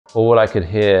all I could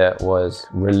hear was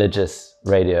religious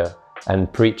radio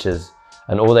and preachers,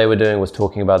 and all they were doing was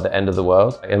talking about the end of the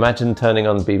world. Imagine turning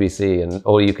on BBC and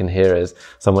all you can hear is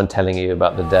someone telling you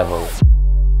about the devil.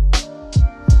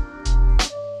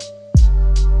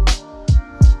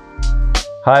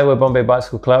 Hi, we're Bombay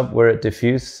Bicycle Club. We're at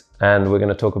DIFFUS and we're going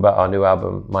to talk about our new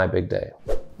album, My Big Day.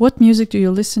 What music do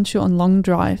you listen to on long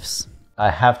drives?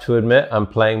 I have to admit, I'm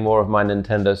playing more of my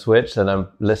Nintendo Switch than I'm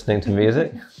listening to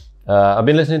music. I've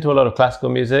been listening to a lot of classical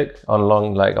music on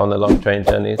the long train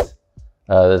journeys.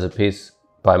 There's a piece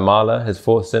by Mahler, his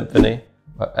Fourth Symphony.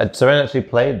 Suren actually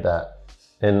played that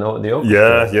in the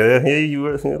orchestra. Yeah, you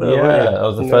were thinking that. Yeah, that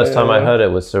was the first time I heard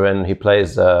it was Suren. He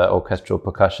plays orchestral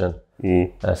percussion.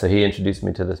 So he introduced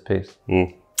me to this piece.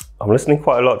 I'm listening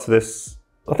quite a lot to this.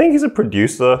 I think he's a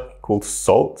producer called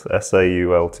Salt,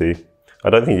 S-A-U-L-T. I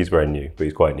don't think he's very new, but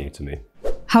he's quite new to me.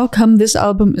 How come this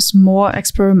album is more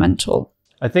experimental?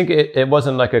 I think it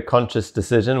wasn't like a conscious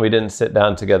decision. We didn't sit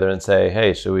down together and say,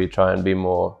 hey, should we try and be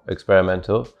more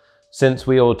experimental? Since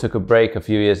we all took a break a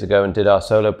few years ago and did our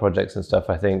solo projects and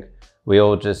stuff, I think we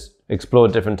all just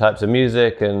explored different types of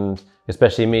music, and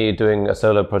especially me doing a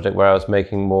solo project where I was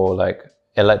making more like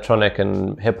electronic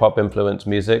and hip-hop influenced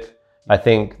music. I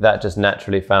think that just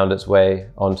naturally found its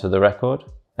way onto the record.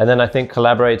 And then I think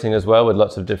collaborating as well with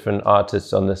lots of different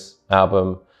artists on this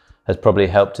album has probably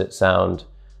helped it sound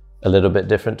a little bit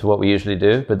different to what we usually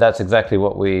do, but that's exactly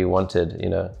what we wanted, you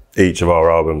know. Each of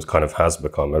our albums kind of has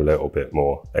become a little bit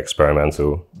more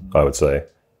experimental, I would say.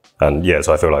 And yeah,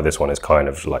 so I feel like this one is kind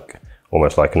of like,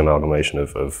 almost like an amalgamation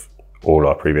of all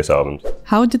our previous albums.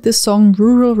 How did the song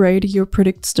Rural Radio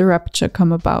Predicts the Rapture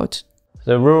come about?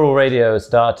 So Rural Radio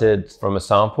started from a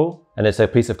sample, and it's a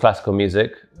piece of classical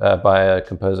music by a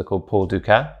composer called Paul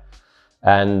Dukas.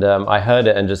 And I heard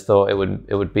it and just thought it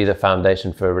would be the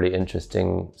foundation for a really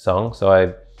interesting song. So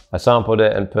I sampled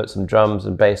it and put some drums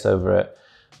and bass over it.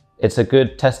 It's a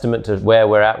good testament to where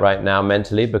we're at right now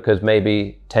mentally, because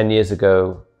maybe 10 years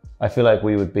ago, I feel like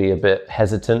we would be a bit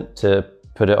hesitant to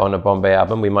put it on a Bombay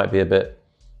album. We might be a bit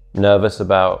nervous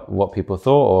about what people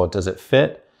thought, or does it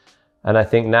fit? And I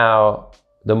think now,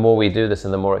 the more we do this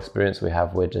and the more experience we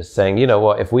have, we're just saying, you know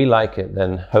what, if we like it,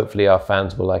 then hopefully our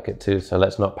fans will like it too, so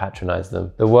let's not patronize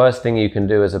them. The worst thing you can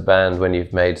do as a band when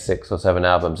you've made 6 or 7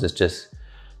 albums is just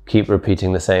keep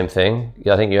repeating the same thing.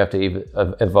 I think you have to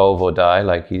either evolve or die.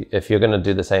 Like, if you're going to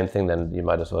do the same thing, then you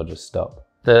might as well just stop.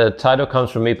 The title comes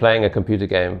from me playing a computer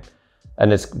game,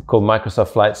 and it's called Microsoft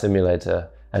Flight Simulator,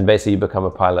 and basically you become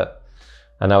a pilot.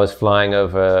 And I was flying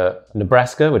over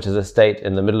Nebraska, which is a state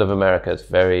in the middle of America. It's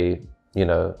very, you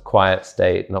know, quiet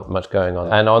state, not much going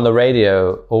on. And on the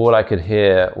radio, all I could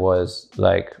hear was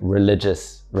like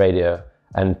religious radio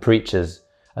and preachers,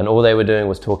 and all they were doing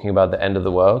was talking about the end of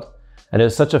the world. And it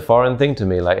was such a foreign thing to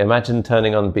me. Like, imagine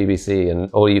turning on BBC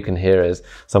and all you can hear is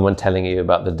someone telling you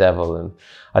about the devil. And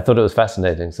I thought it was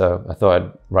fascinating, so I thought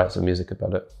I'd write some music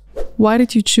about it. Why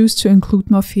did you choose to include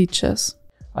more features?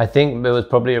 I think it was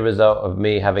probably a result of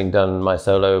me having done my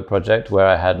solo project where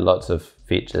I had lots of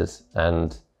features,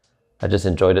 and I just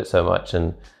enjoyed it so much.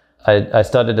 And I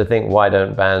started to think, why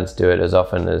don't bands do it as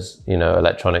often as, you know,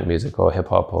 electronic music or hip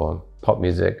hop or pop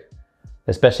music?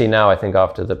 Especially now, I think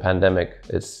after the pandemic,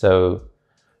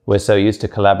 we're so used to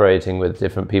collaborating with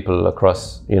different people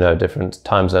across, you know, different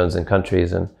time zones and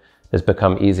countries, and it's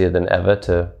become easier than ever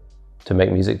to make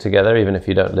music together, even if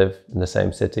you don't live in the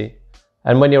same city.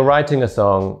 And when you're writing a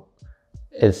song,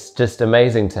 it's just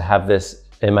amazing to have this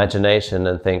imagination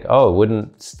and think, oh,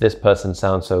 wouldn't this person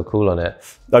sound so cool on it?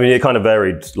 I mean, it kind of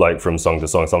varied like from song to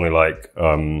song. Something like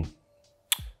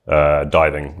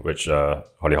Diving, which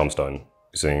Holly Holmstone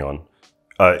is singing on.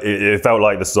 It felt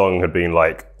like the song had been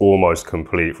like almost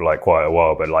complete for like quite a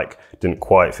while, but like didn't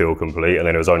quite feel complete. And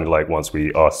then it was only like once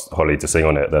we asked Holly to sing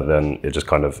on it that then it just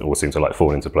kind of all seemed to like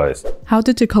fall into place. How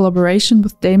did the collaboration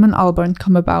with Damon Albarn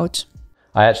come about?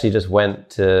 I actually just went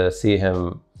to see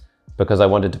him because I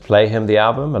wanted to play him the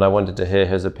album and I wanted to hear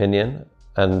his opinion.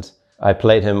 And I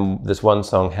played him this one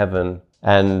song, Heaven,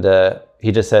 and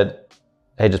he just said,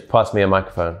 hey, just pass me a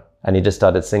microphone. And he just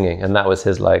started singing, and that was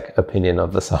his like opinion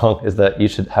of the song, is that you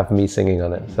should have me singing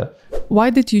on it. So.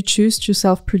 Why did you choose to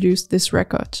self-produce this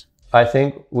record? I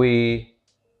think we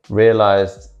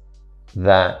realized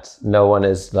that no one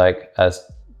is like as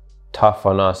tough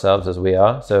on ourselves as we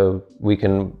are. So we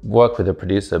can work with a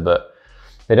producer, but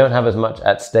they don't have as much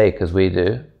at stake as we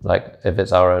do, like if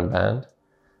it's our own band.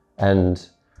 And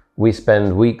we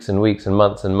spend weeks and weeks and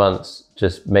months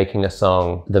just making a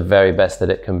song the very best that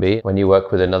it can be. When you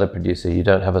work with another producer, you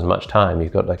don't have as much time.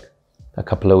 You've got like a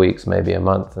couple of weeks, maybe a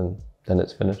month, and then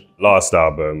it's finished. Last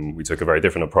album, we took a very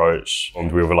different approach.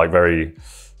 And we were like very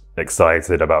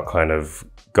excited about kind of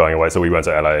going away. So we went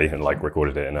to LA and like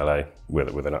recorded it in LA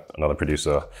with another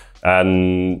producer.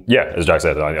 And yeah, as Jack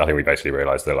said, I think we basically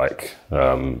realized that like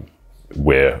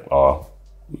we're our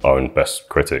own best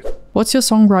critic. What's your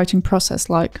songwriting process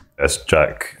like? As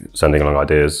Jack sending along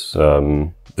ideas,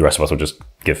 the rest of us will just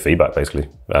give feedback basically.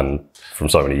 And from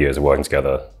so many years of working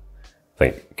together, I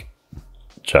think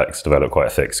Jack's developed quite a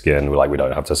thick skin. We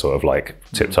don't have to sort of like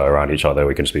tiptoe around each other.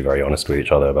 We can just be very honest with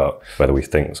each other about whether we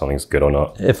think something's good or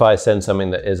not. If I send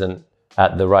something that isn't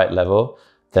at the right level,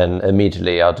 then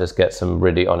immediately I'll just get some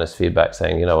really honest feedback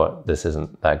saying, you know what, this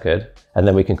isn't that good. And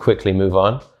then we can quickly move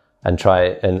on and try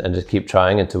and just keep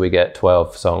trying until we get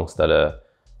 12 songs that are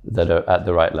at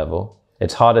the right level.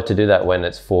 It's harder to do that when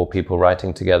it's 4 people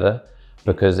writing together,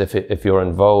 because if you're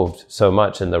involved so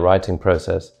much in the writing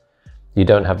process, you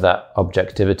don't have that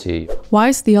objectivity. Why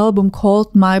is the album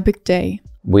called My Big Day?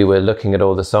 We were looking at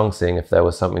all the songs, seeing if there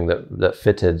was something that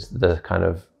fitted the kind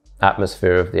of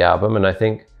atmosphere of the album. And I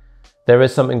think there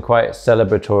is something quite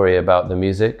celebratory about the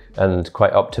music and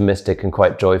quite optimistic and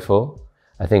quite joyful.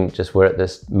 I think just we're at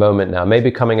this moment now,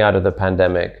 maybe coming out of the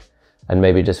pandemic and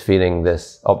maybe just feeling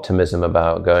this optimism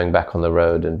about going back on the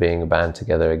road and being a band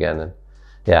together again. And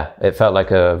yeah, it felt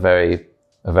like a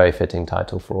very fitting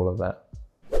title for all of that.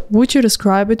 Would you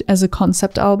describe it as a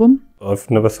concept album?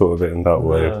 I've never thought of it in that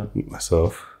way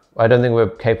myself. I don't think we're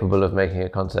capable of making a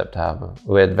concept album.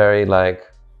 We're very like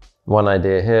one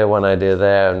idea here, one idea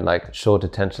there, and like short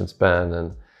attention span.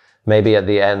 And maybe at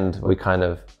the end we kind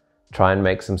of try and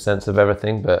make some sense of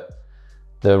everything, but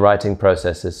the writing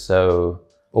process is so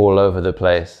all over the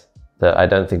place that I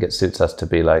don't think it suits us to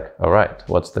be like, all right,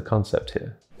 what's the concept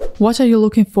here? What are you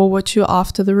looking forward to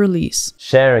after the release?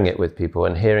 Sharing it with people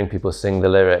and hearing people sing the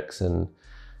lyrics and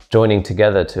joining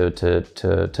together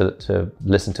to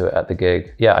listen to it at the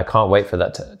gig. Yeah, I can't wait for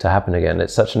that to happen again.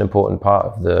 It's such an important part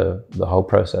of the whole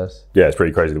process. Yeah, it's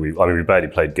pretty crazy that we barely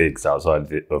played gigs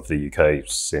outside of the UK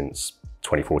since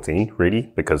 2014,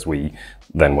 really, because we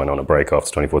then went on a break after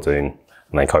 2014 and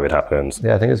then COVID happened.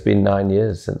 Yeah, I think it's been 9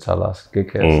 years since our last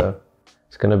gig here, so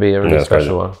it's going to be a really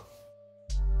special one.